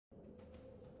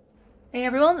Hey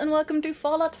everyone, and welcome to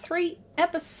Fallout 3,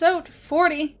 episode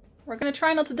 40. We're gonna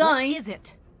try not to die. What is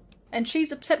it? And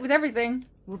she's upset with everything.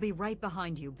 We'll be right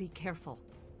behind you. Be careful.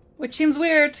 Which seems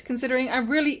weird, considering I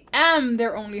really am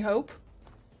their only hope.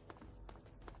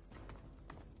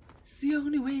 It's the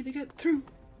only way to get through.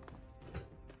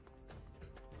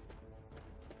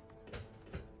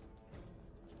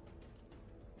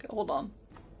 Okay, hold on.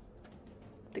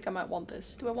 I think I might want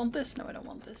this. Do I want this? No, I don't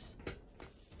want this.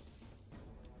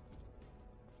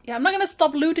 Yeah, I'm not gonna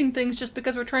stop looting things just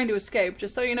because we're trying to escape,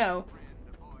 just so you know.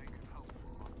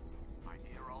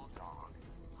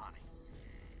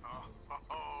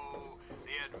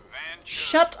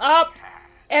 Shut up,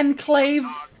 Enclave!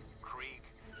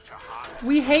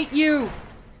 We hate you!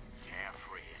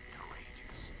 Carefree and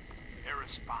courageous,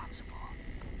 irresponsible,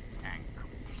 and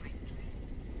completely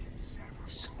inseparable.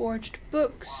 Scorched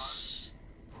books.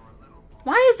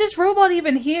 Why is this robot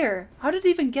even here? How did it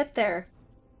even get there?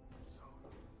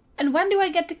 And when do I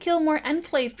get to kill more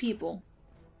Enclave people?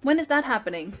 When is that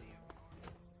happening?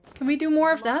 Can we do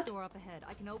more of that? Door up ahead.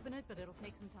 I can open it, but it'll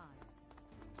take some time.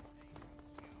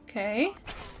 Okay.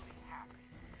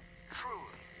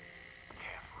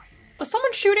 Was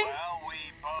someone shooting?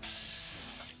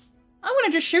 I want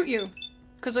to just shoot you.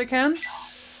 Because I can.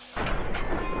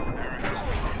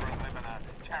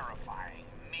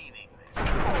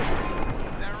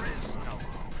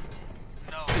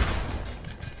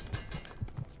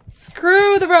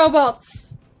 Screw the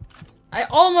robots! I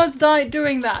almost died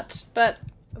doing that, but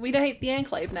we hate the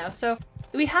Enclave now, so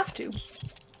we have to.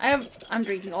 I'm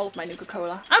drinking all of my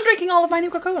Nuka-Cola. I'm drinking all of my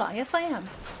Nuka-Cola! Yes, I am.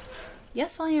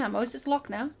 Yes, I am. Oh, is this locked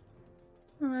now?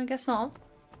 I guess not.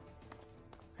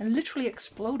 I literally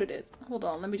exploded it. Hold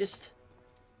on, let me just...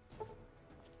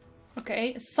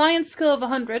 Okay, a science skill of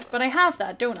 100, but I have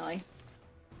that, don't I?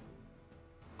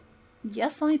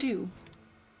 Yes, I do.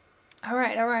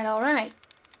 Alright, alright, alright.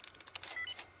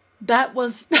 That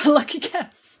was a lucky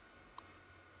guess.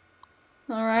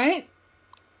 Alright.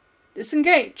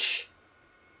 Disengage.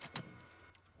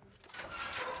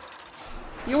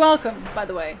 You're welcome, by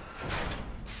the way.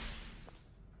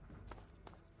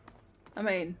 I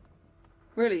mean,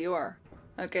 really you are.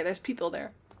 Okay, there's people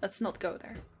there. Let's not go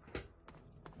there.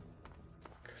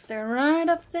 Because they're right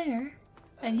up there.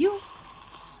 And you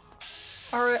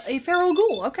are a feral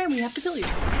ghoul. Okay, we have to kill you.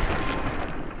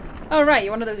 Oh right,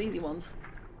 you're one of those easy ones.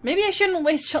 Maybe I shouldn't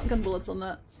waste shotgun bullets on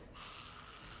that.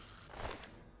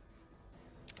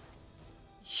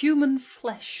 Human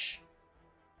flesh.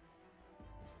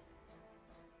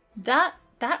 That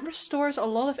restores a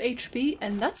lot of HP,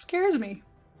 and that scares me.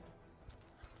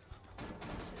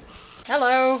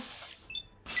 Hello!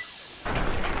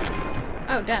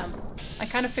 Oh, damn. I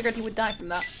kind of figured he would die from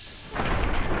that.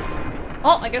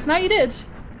 Oh, I guess now you did!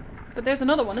 But there's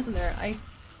another one, isn't there?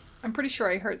 I'm pretty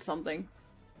sure I heard something.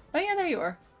 Oh yeah, there you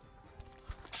are.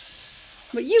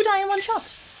 But you die in one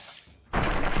shot!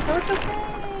 So it's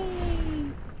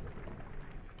okay!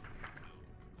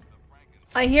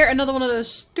 I hear another one of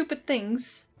those stupid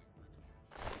things.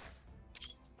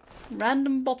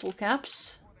 Random bottle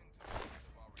caps.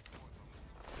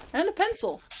 And a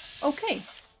pencil. Okay.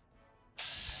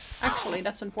 Actually,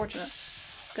 that's unfortunate.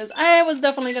 Because I was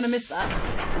definitely gonna miss that.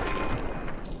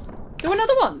 Do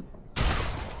another one!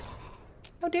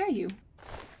 How dare you?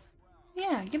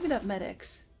 Yeah, give me that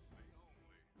Med-X.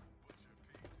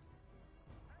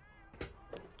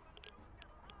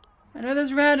 I know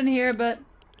there's red in here, but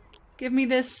give me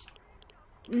this.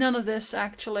 None of this,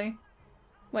 actually.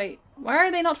 Wait, why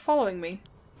are they not following me?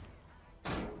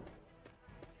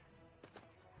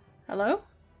 Hello?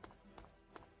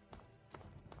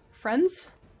 Friends?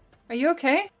 Are you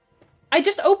okay? I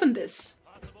just opened this.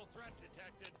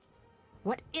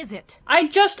 What is it? I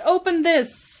just opened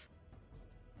this!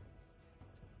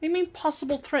 What do you mean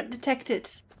possible threat detected?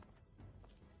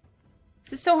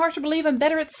 Is it so hard to believe I'm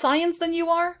better at science than you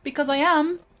are? Because I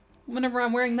am. Whenever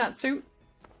I'm wearing that suit.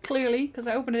 Clearly, because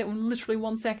I opened it in literally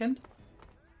 1 second.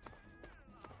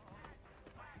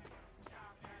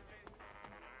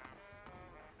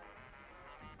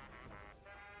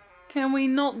 Can we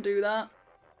not do that?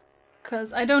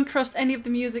 Because I don't trust any of the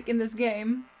music in this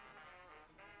game.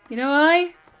 You know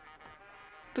why?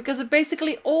 Because it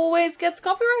basically always gets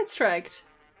copyright striked.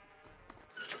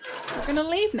 We're gonna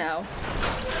leave now.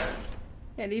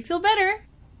 Yeah, do you feel better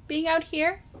being out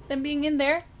here than being in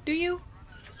there? Do you?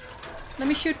 Let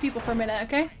me shoot people for a minute,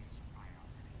 okay?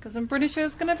 Because I'm pretty sure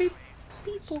there's gonna be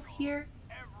people here.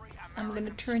 I'm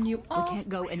gonna turn you off. We can't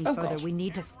go any further. God. We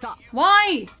need to stop.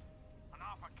 Why?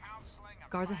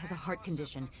 Garza has a heart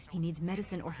condition. He needs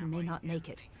medicine or he may not make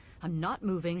it. I'm not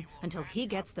moving until he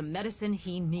gets the medicine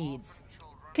he needs.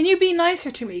 Can you be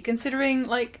nicer to me, considering,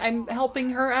 like, I'm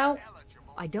helping her out?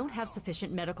 I don't have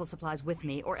sufficient medical supplies with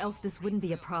me, or else this wouldn't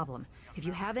be a problem. If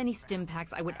you have any stim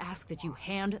packs, I would ask that you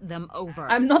hand them over.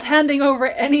 I'm not handing over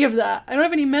any of that. I don't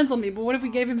have any meds on me, but what if we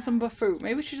gave him some buffoon?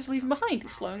 Maybe we should just leave him behind.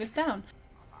 He's slowing us down.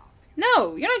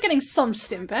 No, you're not getting some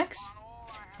stim packs.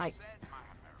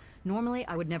 Normally,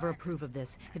 I would never approve of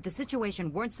this. If the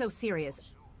situation weren't so serious,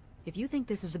 if you think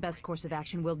this is the best course of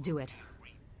action, we'll do it.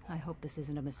 I hope this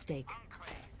isn't a mistake.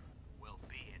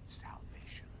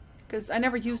 Because I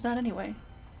never use that anyway.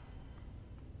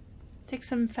 Take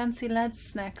some fancy lads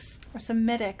snacks. Or some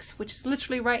Med-X, which is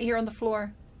literally right here on the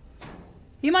floor.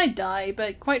 You might die,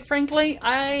 but quite frankly,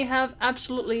 I have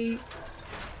absolutely...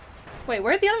 Wait,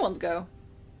 where'd the other ones go?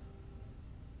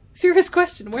 Serious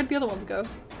question, where'd the other ones go?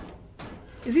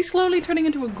 Is he slowly turning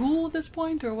into a ghoul at this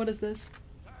point, or what is this?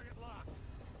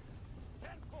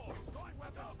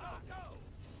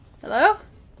 Hello?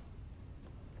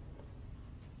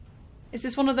 Is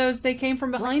this one of those they came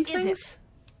from behind things?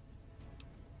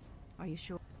 Are you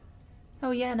sure?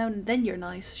 Oh yeah, no, then you're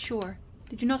nice, sure.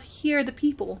 Did you not hear the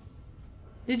people?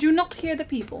 Did you not hear the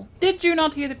people? Did you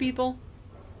not hear the people?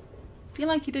 I feel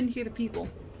like you didn't hear the people.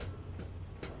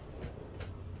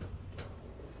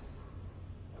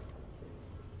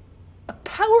 A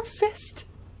power fist?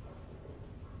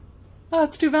 Oh,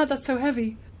 it's too bad that's so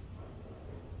heavy.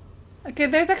 Okay,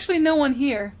 there's actually no one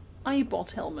here.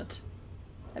 Eyebot helmet.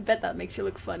 I bet that makes you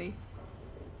look funny.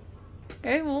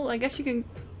 Okay, well, I guess you can...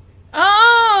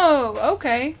 Oh!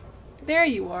 Okay. There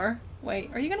you are. Wait,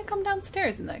 are you gonna come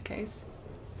downstairs in that case?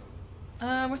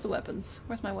 Where's the weapons?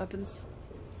 Where's my weapons?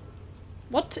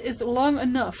 What is long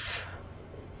enough?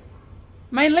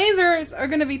 My lasers are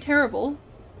gonna be terrible.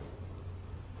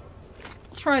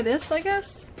 I'll try this, I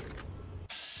guess.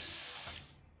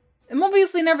 I'm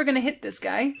obviously never gonna hit this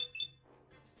guy.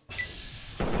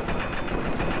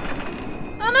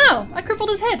 Oh no! I crippled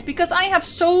his head because I have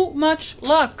so much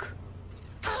luck.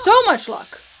 So much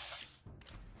luck!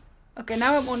 Okay,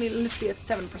 now I'm only literally at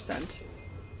 7%.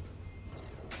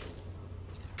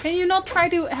 Can you not try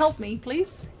to help me,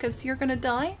 please? Because you're gonna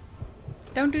die.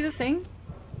 Don't do the thing.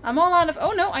 I'm all out of...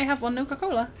 Oh no, I have one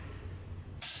Coca-Cola.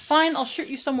 Fine, I'll shoot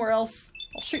you somewhere else.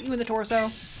 I'll shoot you in the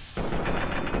torso.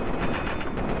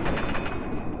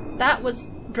 That was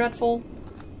dreadful.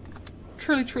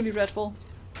 Truly, truly dreadful.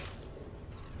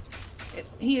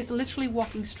 He is literally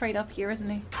walking straight up here, isn't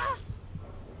he?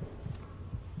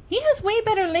 He has way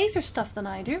better laser stuff than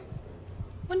I do.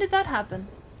 When did that happen?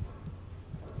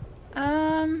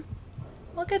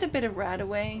 We'll get a bit of rad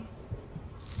away.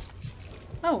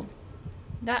 Oh.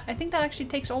 I think that actually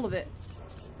takes all of it.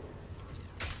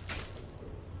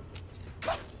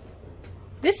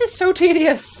 This is so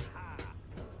tedious!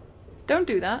 Don't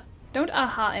do that. Don't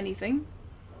aha anything.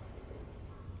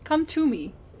 Come to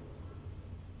me.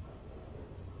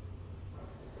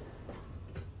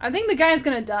 I think the guy's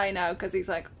gonna die now because he's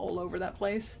like all over that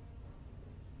place.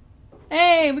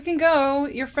 Hey, we can go.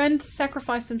 Your friend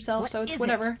sacrificed himself, so it's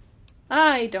whatever.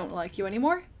 I don't like you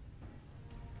anymore.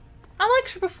 I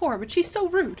liked her before, but she's so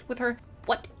rude with her,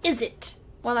 "What is it?"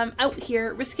 while I'm out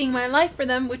here risking my life for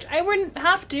them, which I wouldn't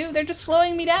have to. They're just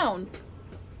slowing me down.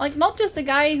 Like, not just a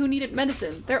guy who needed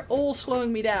medicine. They're all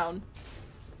slowing me down.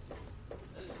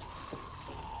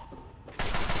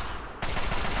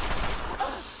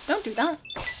 Don't do that.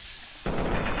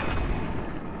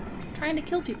 I'm trying to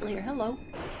kill people here. Hello.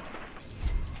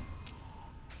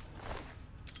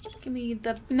 Give me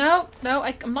the... No, no,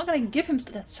 I'm not gonna give him...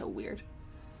 That's so weird.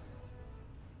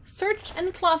 Search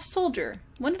Enclave Soldier.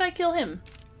 When did I kill him?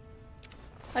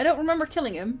 I don't remember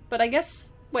killing him, but I guess...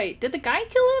 Wait, did the guy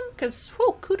kill him? Because,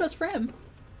 whew, kudos for him.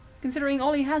 Considering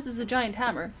all he has is a giant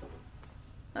hammer.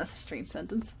 That's a strange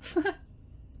sentence.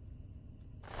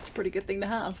 It's a pretty good thing to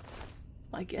have,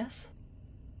 I guess.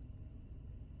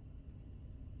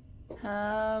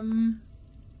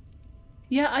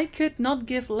 Yeah, I could not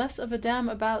give less of a damn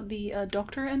about the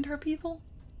doctor and her people.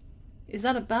 Is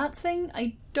that a bad thing?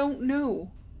 I don't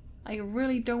know. I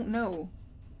really don't know.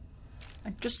 I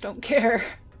just don't care.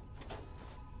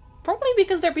 Probably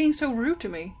because they're being so rude to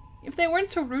me. If they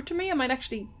weren't so rude to me, I might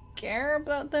actually care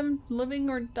about them living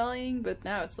or dying, but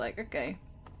now it's like, okay.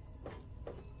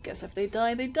 Guess if they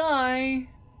die, they die.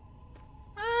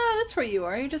 Ah, that's where you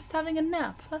are. You're just having a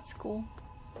nap. That's cool.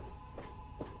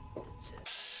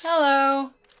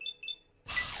 Hello.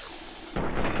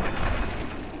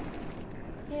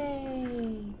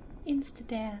 Yay.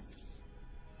 Insta-deaths.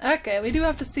 Okay, we do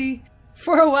have to see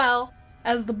for a while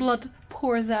as the blood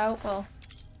pours out. Well,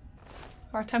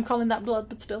 hard time calling that blood,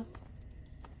 but still.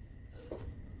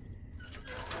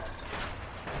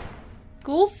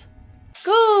 Ghouls?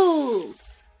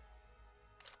 Ghouls!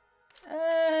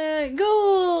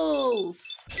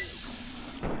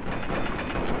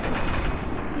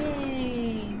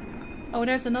 Oh,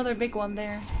 there's another big one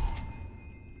there.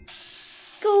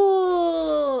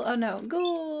 Ghoul! Oh no,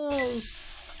 ghouls!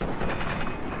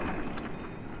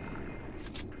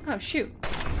 Oh shoot.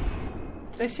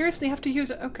 Did I seriously have to use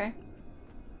it? Okay.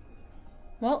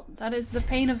 Well, that is the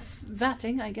pain of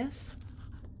vatting, I guess.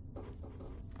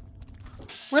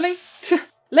 Really?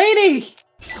 Lady!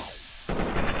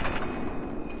 I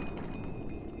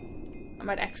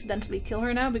might accidentally kill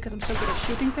her now because I'm so good at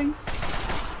shooting things.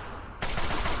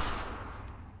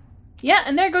 Yeah,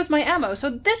 and there goes my ammo. So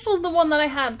this was the one that I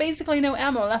had basically no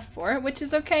ammo left for, which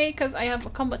is okay because I have a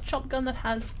combat shotgun that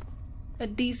has a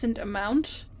decent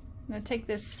amount. I'm gonna take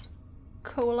this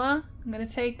cola. I'm gonna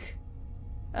take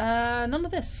none of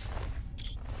this.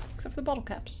 Except for the bottle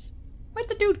caps. Where'd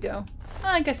the dude go?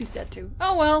 I guess he's dead too.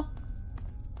 Oh well.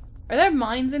 Are there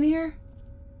mines in here?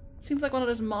 It seems like one of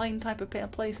those mine type of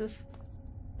places.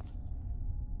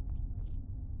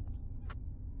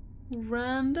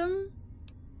 Random?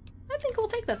 I think we'll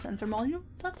take that sensor module.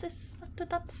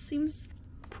 That seems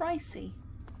pricey.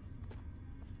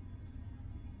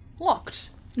 Locked.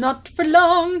 Not for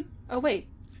long! Oh wait.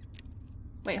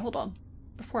 Wait, hold on.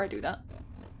 Before I do that.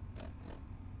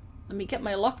 Let me get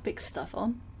my lockpick stuff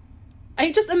on.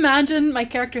 I just imagine my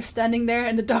character standing there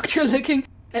and the doctor looking,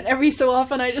 and every so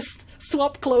often I just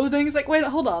swap clothing. It's like, wait,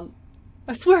 hold on.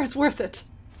 I swear it's worth it.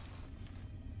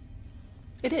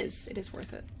 It is. It is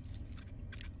worth it.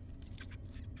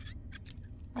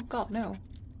 Oh god, no.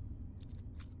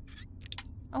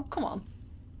 Oh, come on.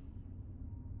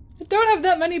 I don't have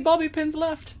that many bobby pins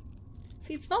left.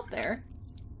 See, it's not there.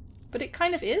 But it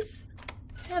kind of is.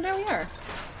 Yeah, there we are.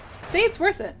 See, it's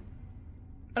worth it.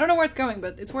 I don't know where it's going,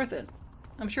 but it's worth it.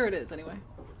 I'm sure it is, anyway.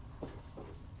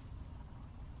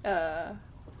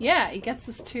 Yeah, it gets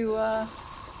us to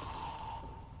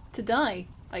die,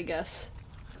 I guess.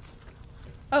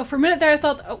 Oh, for a minute there I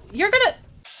thought, oh, you're gonna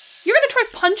try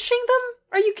punching them?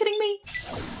 Are you kidding me?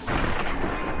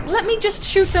 Let me just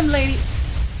shoot them, lady.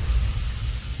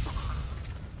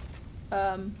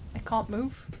 I can't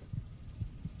move.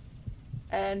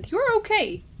 And you're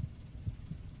okay.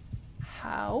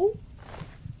 How?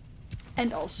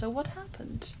 And also, what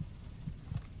happened?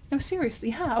 No, seriously,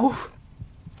 how?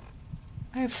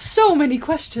 I have so many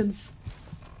questions.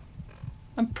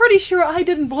 I'm pretty sure I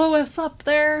didn't blow us up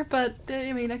there, but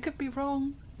I mean, I could be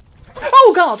wrong.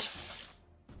 Oh god!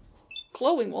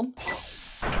 Glowing one?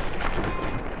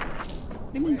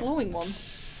 What do you mean glowing one?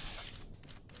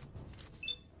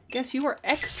 Guess you were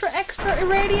extra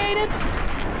irradiated?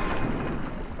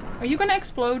 Are you gonna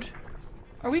explode?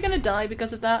 Are we gonna die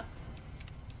because of that?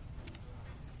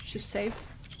 Just save.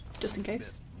 Just in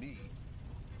case.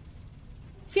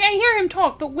 See, I hear him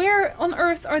talk, but where on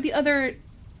earth are the other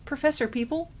professor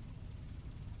people?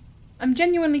 I'm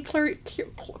genuinely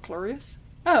curious.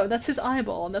 Oh, that's his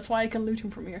eyeball, and that's why I can loot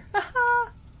him from here. Haha!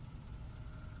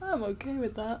 I'm okay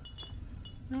with that.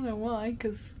 I don't know why,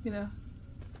 because, you know.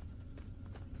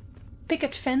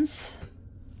 Picket fence.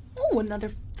 Oh,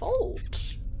 another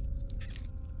vault.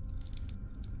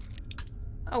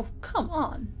 Oh, come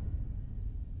on.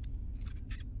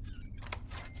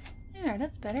 There,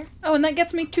 that's better. Oh, and that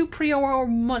gets me 2 pre-order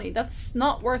money. That's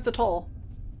not worth at all.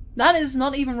 That is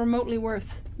not even remotely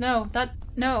worth. No,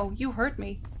 no, you hurt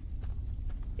me.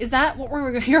 Is that what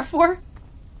we're here for?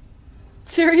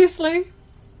 Seriously?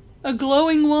 A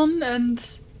glowing one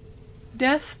and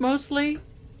death, mostly?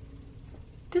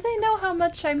 Do they know how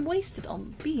much I'm wasted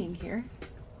on being here?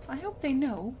 I hope they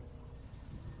know.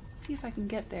 Let's see if I can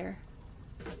get there.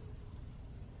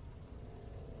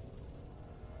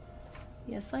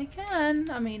 Yes, I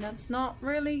can. I mean, that's not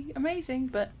really amazing,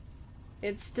 but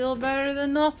it's still better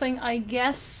than nothing, I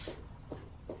guess.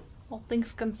 All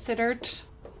things considered.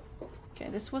 Okay,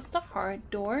 this was the hard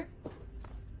door.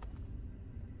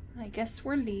 I guess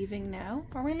we're leaving now.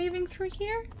 Are we leaving through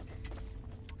here?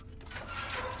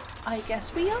 I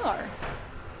guess we are.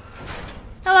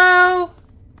 Hello!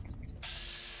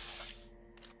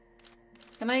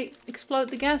 Can I explode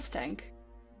the gas tank?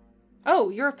 Oh,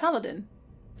 you're a paladin.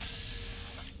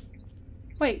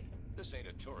 Wait. This ain't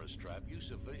a tourist trap. You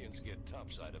civilians get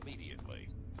topside immediately.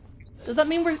 Does that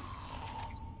mean we're...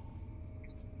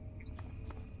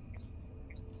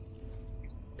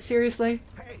 Seriously?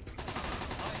 Hey.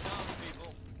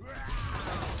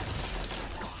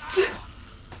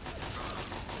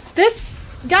 This?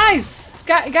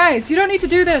 Guys, you don't need to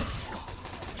do this.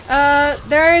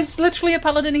 There is literally a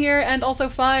paladin here and also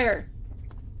fire.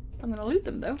 I'm gonna loot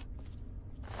them though.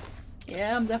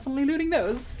 Yeah, I'm definitely looting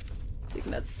those.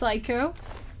 Taking that psycho.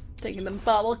 Taking them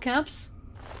bottle caps.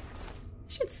 I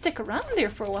should stick around here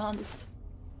for a while and just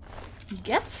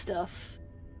get stuff.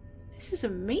 This is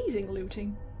amazing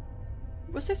looting.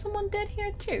 Was there someone dead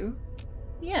here too?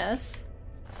 Yes.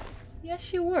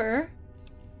 Yes, you were.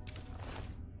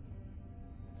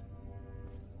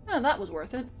 Oh, that was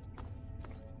worth it.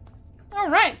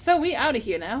 Alright, so we out of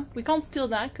here now. We can't steal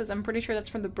that, because I'm pretty sure that's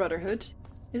from the Brotherhood.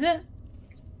 Is it?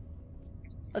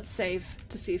 Let's save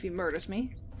to see if he murders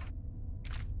me.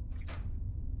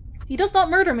 He does not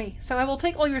murder me, so I will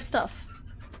take all your stuff.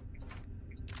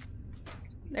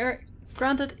 There,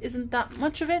 granted, isn't that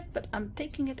much of it, but I'm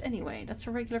taking it anyway. That's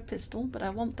a regular pistol, but I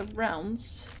want the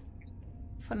rounds.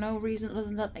 For no reason other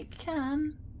than that I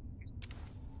can.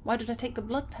 Why did I take the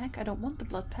blood pack? I don't want the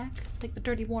blood pack. Take the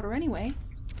dirty water anyway.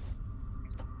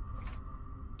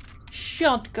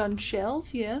 Shotgun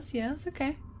shells. Yes, yes,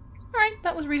 okay. Alright,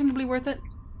 that was reasonably worth it.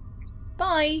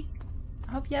 Bye!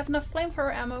 I hope you have enough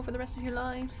flamethrower ammo for the rest of your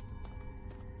life.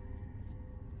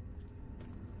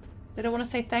 They don't want to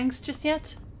say thanks just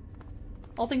yet?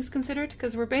 All things considered?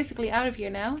 Because we're basically out of here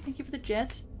now. Thank you for the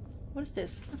jet. What is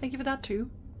this? Oh, thank you for that too.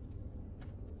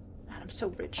 Man, I'm so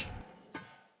rich.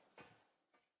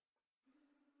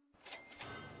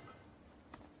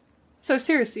 So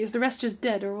seriously, is the rest just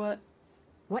dead or what?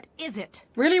 What is it?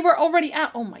 Really? We're already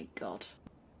out? Oh my god.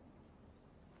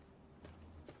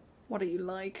 What are you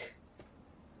like?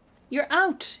 You're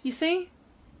out, you see?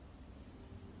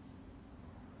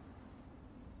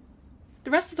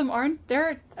 The rest of them aren't.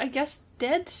 They're, I guess,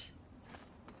 dead?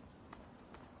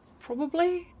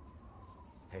 Probably?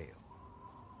 Hail.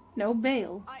 No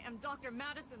bail. I am Dr.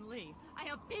 Madison Lee. I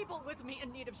have people with me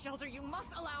in need of shelter. You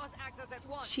must allow us access at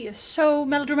once. She is so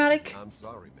melodramatic. I'm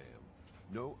sorry, ma'am.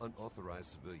 No unauthorized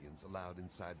civilians allowed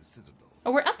inside the Citadel.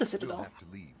 Oh, we're at the You'll Citadel. have to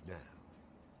leave now.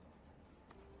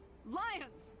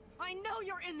 Lions! I know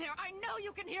you're in there. I know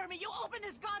you can hear me. You open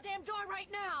this goddamn door right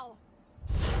now.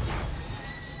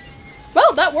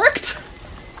 Well, that worked!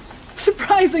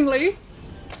 Surprisingly.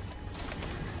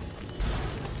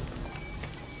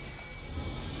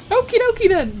 Okie dokie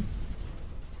then!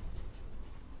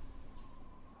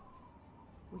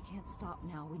 We can't stop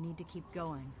now. We need to keep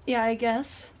going. Yeah, I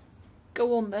guess.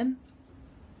 Go on then.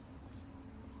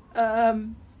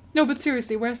 No, but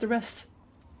seriously, where's the rest?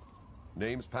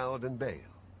 Name's Paladin Bale.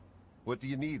 What do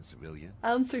you need, civilian?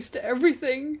 Answers to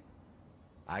everything.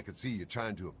 I could see you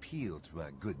trying to appeal to my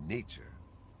good nature.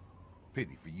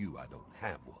 Pity for you I don't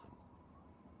have one.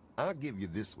 I'll give you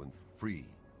this one for free.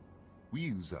 We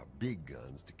use our big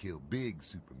guns to kill big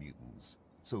super mutants,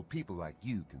 so people like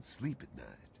you can sleep at night.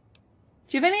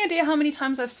 Do you have any idea how many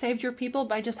times I've saved your people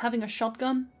by just having a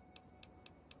shotgun?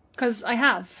 'Cause I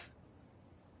have.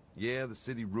 Yeah, the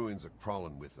city ruins are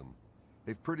crawling with them.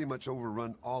 They've pretty much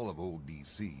overrun all of old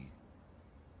DC.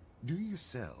 Do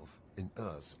yourself and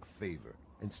us a favor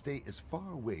and stay as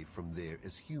far away from there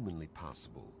as humanly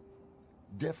possible.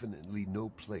 Definitely no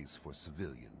place for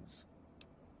civilians.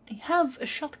 I have a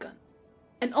shotgun.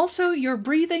 And also, your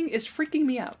breathing is freaking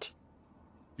me out.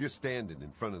 You're standing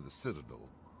in front of the Citadel,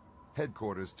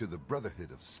 headquarters to the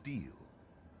Brotherhood of Steel,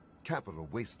 Capital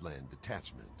Wasteland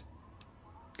Detachment.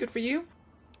 Good for you.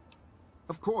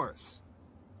 Of course.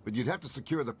 But you'd have to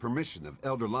secure the permission of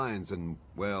Elder Lions and,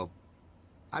 well,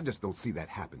 I just don't see that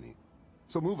happening.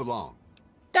 So move along.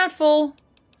 Doubtful.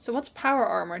 So what's power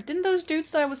armor? Didn't those dudes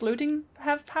that I was looting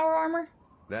have power armor?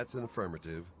 That's an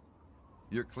affirmative.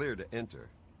 You're clear to enter,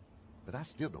 but I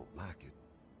still don't like it.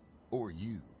 Or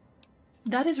you.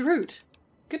 That is rude.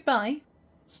 Goodbye.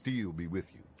 Steel be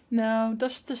with you. No,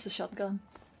 just the shotgun.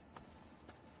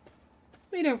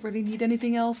 We don't really need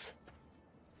anything else.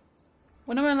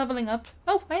 When am I leveling up?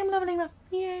 Oh, I am leveling up.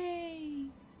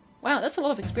 Yay! Wow, that's a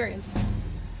lot of experience.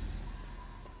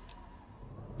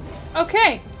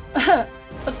 Okay.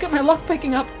 Let's get my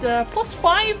lockpicking up to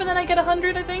 +5 and then I get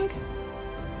 100, I think.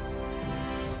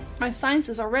 My science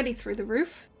is already through the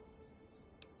roof.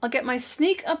 I'll get my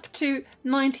sneak up to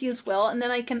 90 as well, and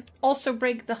then I can also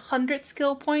break the 100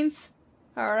 skill points.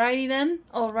 Alrighty then.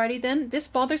 Alrighty then. This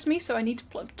bothers me, so I need to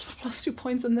 +2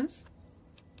 points on this.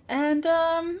 And,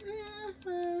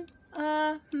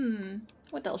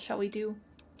 what else shall we do?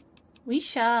 We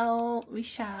shall.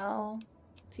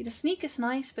 See, the sneak is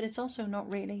nice, but it's also not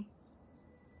really.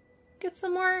 Get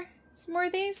some more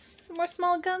of these? Some more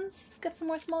small guns? Let's get some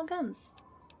more small guns.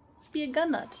 Let's be a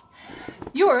gun nut.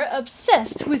 You're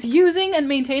obsessed with using and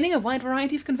maintaining a wide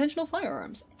variety of conventional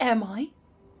firearms. Am I?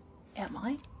 Am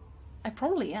I? I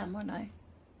probably am, aren't I?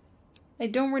 I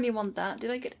don't really want that.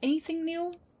 Did I get anything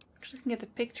new? Just looking at the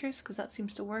pictures, because that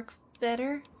seems to work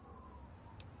better.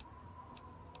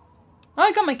 Oh,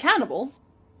 I got my cannibal.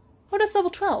 Oh, that's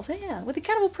level 12. Yeah, with the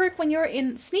cannibal perk, when you're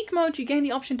in sneak mode, you gain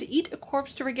the option to eat a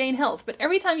corpse to regain health, but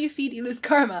every time you feed, you lose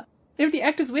karma. And if the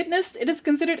act is witnessed, it is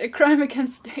considered a crime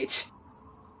against stage.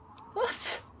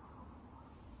 What?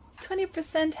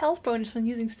 20% health bonus when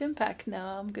using Stimpak. No,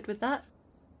 I'm good with that.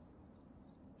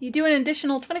 You do an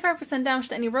additional 25% damage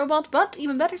to any robot, but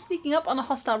even better, sneaking up on a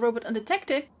hostile robot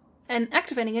undetected and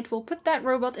activating it will put that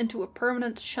robot into a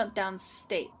permanent shutdown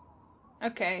state.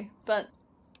 Okay, but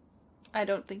I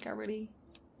don't think I really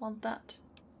want that.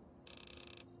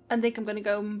 I think I'm gonna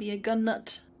go and be a gun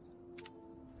nut.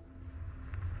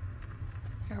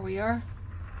 Here we are.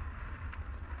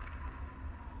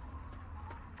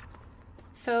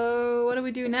 So, what do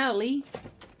we do now, Lee?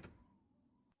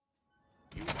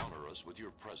 You honor us with your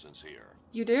presence here.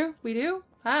 You do? We do?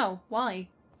 How? Why?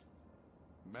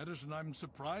 Madison, I'm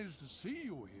surprised to see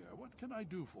you here. What can I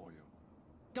do for you?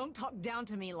 Don't talk down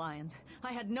to me, Lions.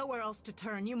 I had nowhere else to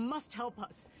turn. You must help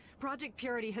us. Project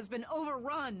Purity has been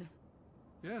overrun.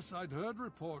 Yes, I'd heard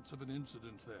reports of an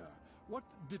incident there. What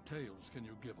details can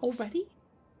you give us? Already?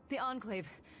 The Enclave.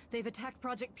 They've attacked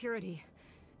Project Purity.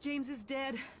 James is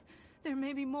dead. There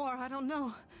may be more, I don't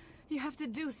know. You have to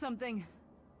do something.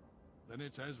 Then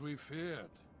it's as we feared.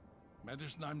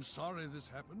 Madison, I'm sorry this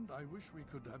happened. I wish we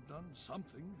could have done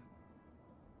something.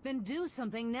 Then do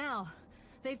something now.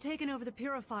 They've taken over the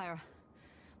Purifier.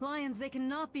 Lions, they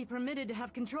cannot be permitted to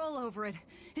have control over it.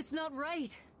 It's not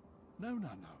right. No.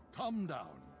 Calm down.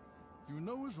 You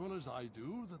know as well as I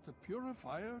do that the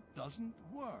Purifier doesn't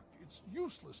work. It's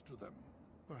useless to them.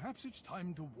 Perhaps it's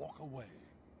time to walk away.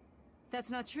 That's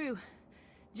not true.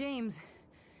 James,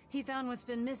 he found what's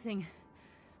been missing.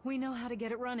 We know how to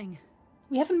get it running.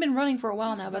 We haven't been running for a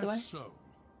while now, by the way. So,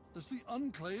 does the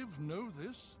Enclave know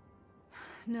this?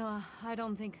 No, I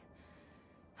don't think...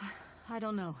 I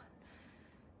don't know.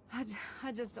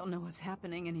 I just don't know what's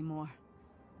happening anymore.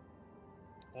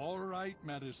 All right,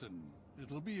 Madison.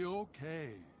 It'll be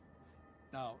okay.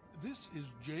 Now, this is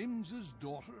James's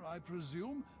daughter, I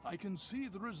presume? I can see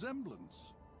the resemblance.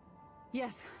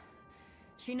 Yes.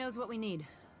 She knows what we need.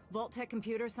 Vault-Tec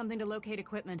computer, something to locate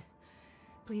equipment.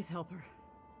 Please help her.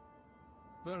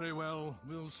 Very well.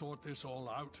 We'll sort this all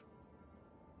out.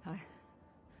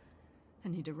 I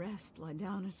need to rest, lie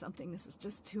down or something. This is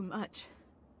just too much.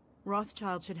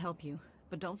 Rothschild should help you,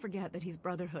 but don't forget that he's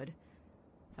Brotherhood.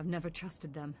 I've never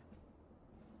trusted them.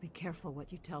 Be careful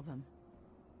what you tell them.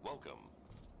 Welcome.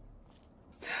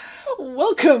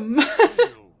 Welcome!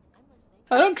 Hail.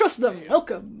 I don't trust them.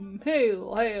 Welcome.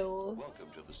 Hail, hail. Welcome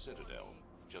to the Citadel.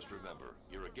 Just remember,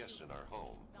 you're a guest in our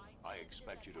home. I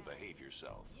expect you to behave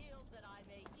yourself.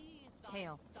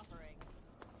 Hail.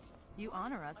 You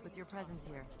honor us with your presence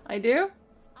here. I do?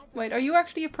 Wait, are you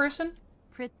actually a person?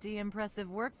 Pretty impressive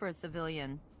work for a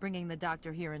civilian, bringing the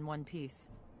doctor here in one piece.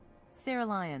 Sarah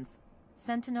Lyons,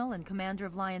 Sentinel and Commander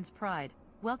of Lyons Pride.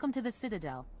 Welcome to the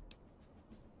Citadel.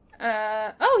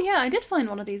 Oh yeah, I did find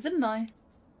one of these, didn't I?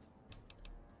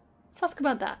 Let's ask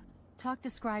about that. Talk to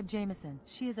Scribe Jameson.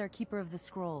 She is our keeper of the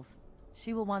scrolls.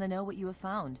 She will want to know what you have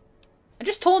found. I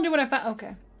just told you what I found.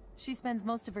 Okay. She spends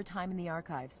most of her time in the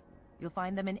archives. You'll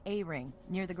find them in A-Ring,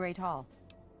 near the Great Hall.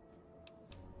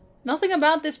 Nothing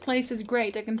about this place is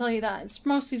great, I can tell you that. It's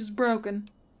mostly just broken.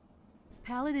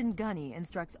 Paladin Gunny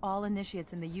instructs all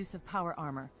initiates in the use of power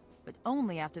armor, but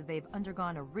only after they've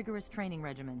undergone a rigorous training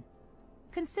regimen.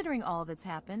 Considering all that's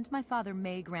happened, my father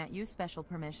may grant you special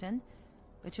permission,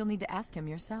 but you'll need to ask him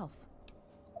yourself.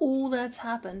 All that's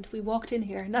happened. We walked in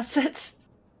here, and that's it.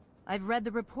 I've read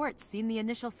the reports, seen the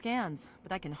initial scans,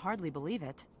 but I can hardly believe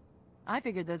it. I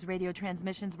figured those radio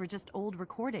transmissions were just old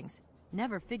recordings.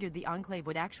 Never figured the Enclave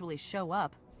would actually show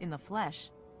up, in the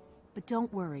flesh. But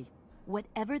don't worry.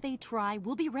 Whatever they try,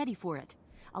 we'll be ready for it.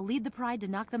 I'll lead the Pride to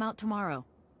knock them out tomorrow,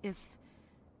 if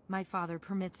my father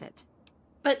permits it.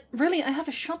 But really, I have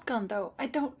a shotgun, though. I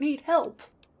don't need help.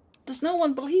 Does no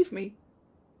one believe me?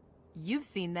 You've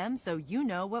seen them, so you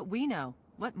know what we know.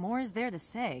 What more is there to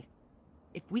say?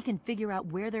 If we can figure out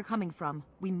where they're coming from,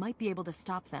 we might be able to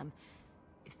stop them.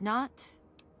 If not...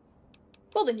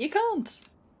 Well, then you can't.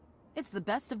 It's the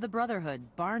best of the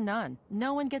Brotherhood, bar none.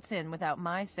 No one gets in without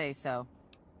my say-so.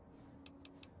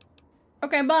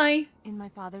 Okay, bye. In my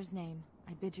father's name,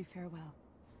 I bid you farewell.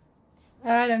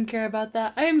 I don't care about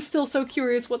that. I am still so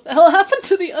curious what the hell happened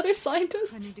to the other I need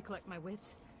scientists. to collect my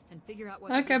wits and figure out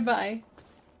what Okay, to do. bye.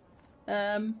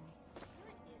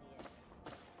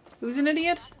 Who's an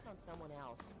idiot? Focus on someone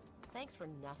else. Thanks for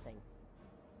nothing.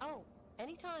 Oh,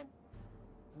 anytime.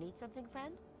 Need something,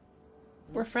 friend?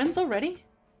 We're friends already?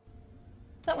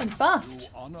 That went fast. You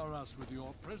honor us with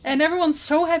your presence. And everyone's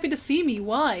so happy to see me.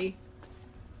 Why?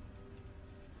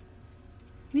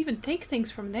 I can even take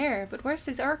things from there, but where's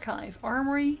this archive?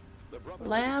 Armory? The Brotherhood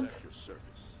Lab? is at your service.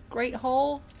 Great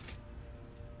Hall?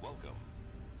 Welcome.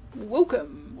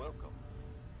 Welcome. Welcome.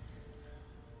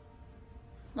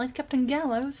 Like Captain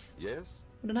Gallows. Yes?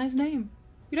 What a nice name.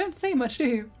 You don't say much, do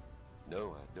you?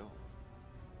 No, I don't.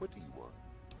 What do you want?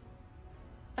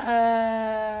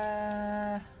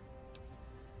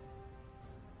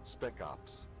 Spec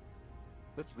Ops.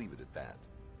 Let's leave it at that.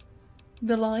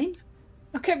 The line?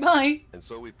 Okay, bye. And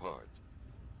so we part.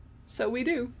 So we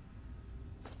do.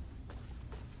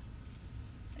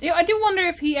 You know, I do wonder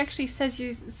if he actually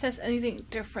says anything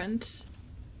different.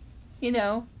 You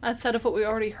know, outside of what we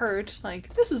already heard.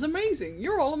 Like, this is amazing.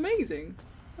 You're all amazing.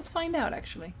 Let's find out,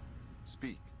 actually.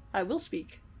 Speak. I will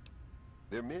speak.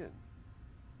 They're men.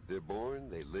 They're born,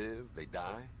 they live, they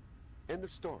die. End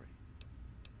of story.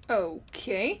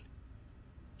 Okay.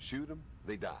 Shoot them,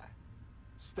 they die.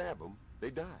 Stab them,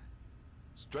 they die.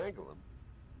 Strangle them,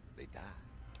 they die.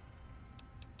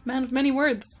 Man of many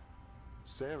words.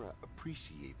 Sarah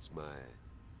appreciates my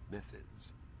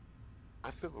methods.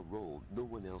 I fill a role no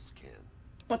one else can.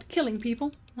 What, killing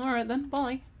people? Alright then,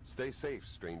 bye. Stay safe,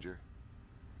 stranger.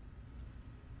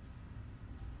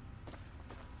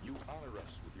 You honor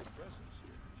us with your presence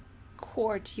here.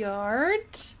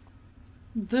 Courtyard.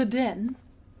 The den.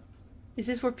 Is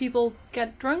this where people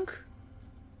get drunk?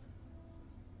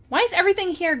 Why is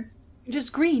everything here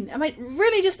just green? Am I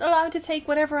really just allowed to take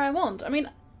whatever I want? I mean,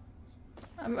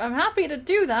 I'm happy to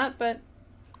do that, but...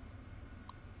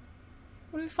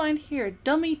 What do we find here?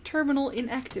 Dummy terminal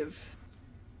inactive.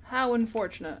 How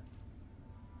unfortunate.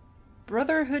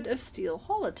 Brotherhood of Steel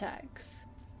holotags.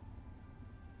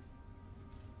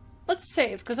 Let's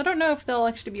save, because I don't know if they'll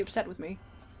actually be upset with me.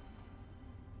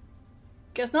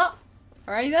 Guess not.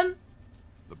 Alrighty then.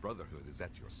 The Brotherhood is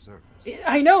at your service.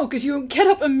 I know, because you get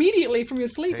up immediately from your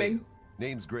sleeping. Hey,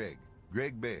 name's Greg.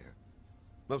 Greg Bear.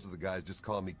 Most of the guys just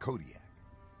call me Kodiak.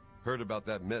 Heard about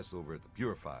that mess over at the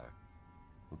Purifier.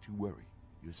 Don't you worry.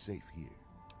 You're safe here.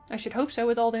 I should hope so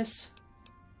with all this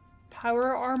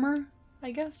power armor,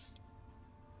 I guess.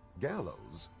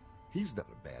 Gallows? He's not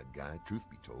a bad guy, truth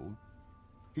be told.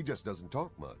 He just doesn't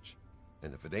talk much.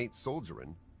 And if it ain't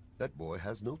soldiering, that boy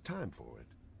has no time for it.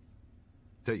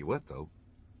 Tell you what, though.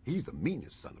 He's the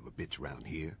meanest son of a bitch around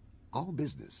here. All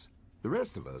business. The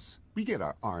rest of us, we get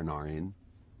our R&R in.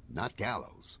 Not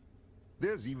Gallows.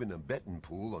 There's even a betting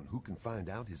pool on who can find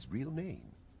out his real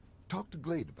name. Talk to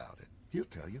Glade about it. He'll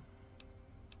tell you.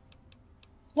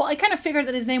 Well, I kind of figured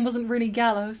that his name wasn't really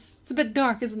Gallows. It's a bit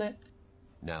dark, isn't it?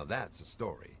 Now that's a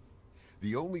story.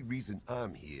 The only reason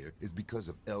I'm here is because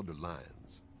of Elder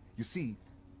Lyons. You see,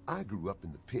 I grew up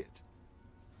in the pit.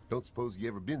 Don't suppose you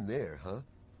ever been there, huh?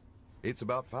 It's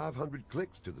about 500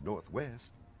 clicks to the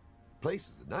northwest. Place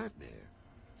is a nightmare.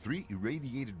 3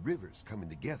 irradiated rivers coming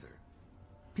together.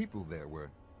 People there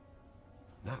were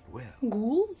not well.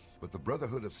 Ghouls? But the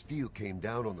Brotherhood of Steel came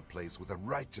down on the place with a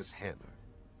righteous hammer.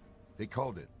 They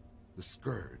called it the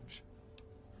Scourge.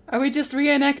 Are we just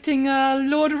reenacting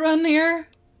Lord Run here?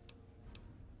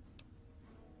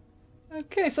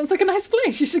 Okay, sounds like a nice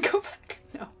place. You should go back.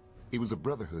 No. It was a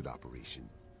Brotherhood operation.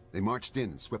 They marched in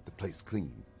and swept the place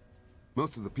clean.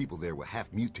 Most of the people there were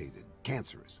half-mutated,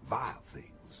 cancerous, vile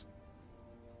things.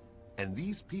 And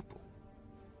these people,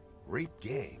 rape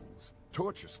gangs,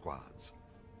 torture squads,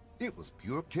 it was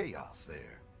pure chaos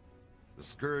there. The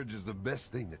Scourge is the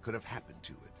best thing that could have happened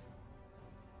to it.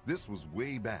 This was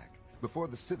way back, before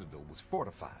the Citadel was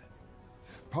fortified.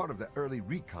 Part of the early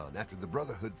recon after the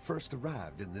Brotherhood first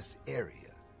arrived in this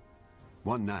area.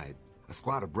 One night, a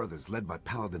squad of brothers led by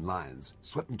Paladin Lions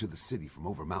swept into the city from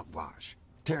over Mount Wash,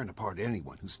 tearing apart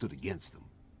anyone who stood against them.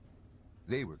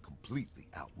 They were completely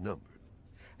outnumbered,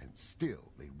 and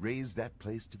still they razed that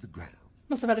place to the ground.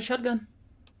 Must have had a shotgun.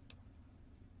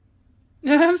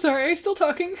 I'm sorry, are you still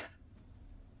talking?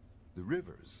 The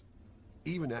rivers,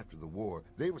 even after the war,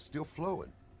 they were still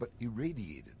flowing, but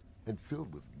irradiated and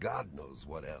filled with God knows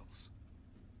what else.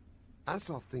 I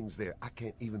saw things there I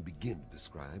can't even begin to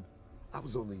describe. I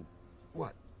was only,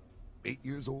 what, 8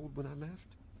 years old when I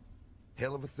left?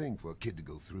 Hell of a thing for a kid to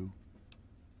go through.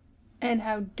 And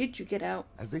how did you get out?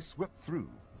 As they swept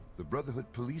through, the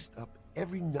Brotherhood policed up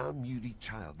every non-mutie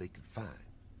child they could find.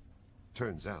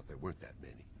 Turns out there weren't that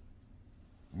many.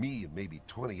 Me and maybe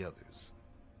 20 others.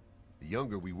 The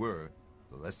younger we were,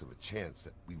 the less of a chance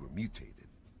that we were mutated.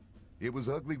 It was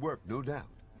ugly work, no doubt,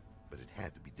 but it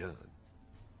had to be done.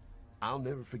 I'll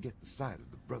never forget the sight of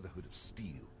the Brotherhood of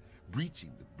Steel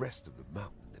breaching the breast of the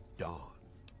mountain at dawn.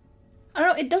 I don't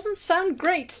know, it doesn't sound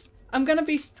great. I'm gonna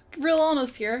be real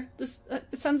honest here. This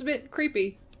it sounds a bit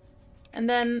creepy. And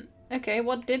then, okay,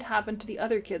 what did happen to the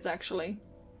other kids, actually?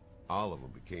 All of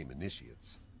them became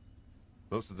initiates.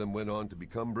 Most of them went on to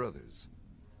become brothers.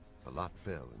 A lot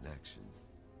fell in action.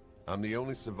 I'm the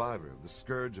only survivor of the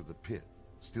Scourge of the Pit,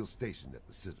 still stationed at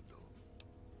the Citadel.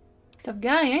 Tough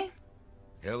guy, eh?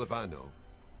 Hell if I know.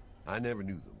 I never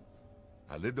knew them.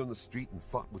 I lived on the street and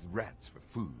fought with rats for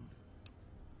food.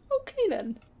 Okay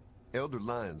then. Elder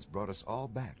Lyons brought us all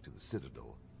back to the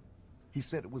Citadel. He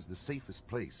said it was the safest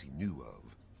place he knew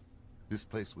of. This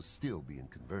place was still being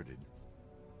converted.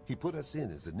 He put us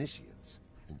in as initiates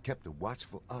and kept a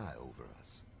watchful eye over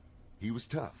us. He was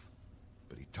tough,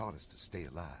 but he taught us to stay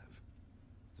alive.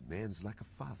 The man's like a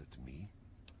father to me.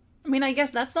 I mean, I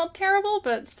guess that's not terrible,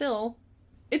 but still.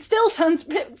 It still sounds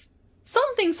bit...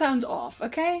 Something sounds off,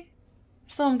 okay?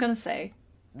 That's all I'm gonna say.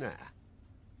 Nah.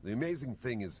 The amazing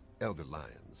thing is Elder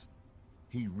Lyons.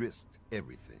 He risked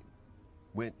everything.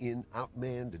 Went in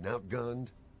outmanned and outgunned.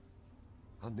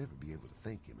 I'll never be able to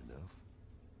thank him enough.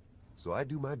 So I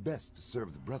do my best to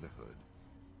serve the Brotherhood.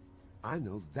 I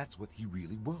know that's what he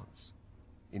really wants.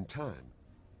 In time,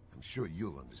 I'm sure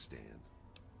you'll understand.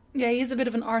 Yeah, he's a bit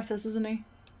of an Arthas, isn't he?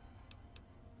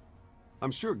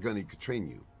 I'm sure Gunny could train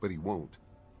you, but he won't.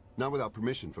 Not without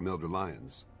permission from Elder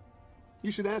Lyons.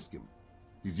 You should ask him.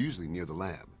 He's usually near the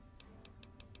lab.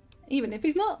 Even if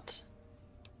he's not.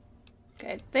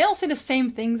 Okay, they all say the same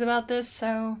things about this,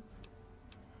 so...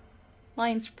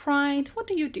 Lion's Pride, what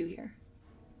do you do here?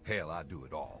 Hell, I do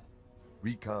it all.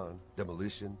 Recon,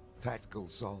 demolition, tactical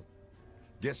assault.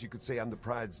 Guess you could say I'm the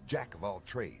Pride's jack of all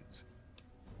trades.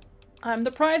 I'm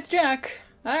the Pride's Jack.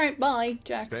 Alright, bye,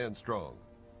 Jack. Stand strong.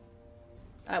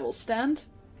 I will stand,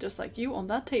 just like you, on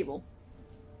that table.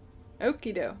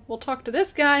 Okie do. We'll talk to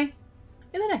this guy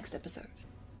in the next episode.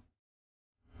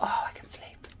 Oh, I can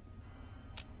sleep.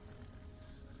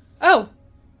 Oh!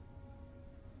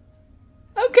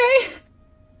 Okay!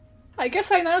 I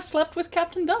guess I now slept with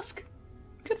Captain Dusk.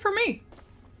 Good for me.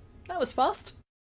 That was fast.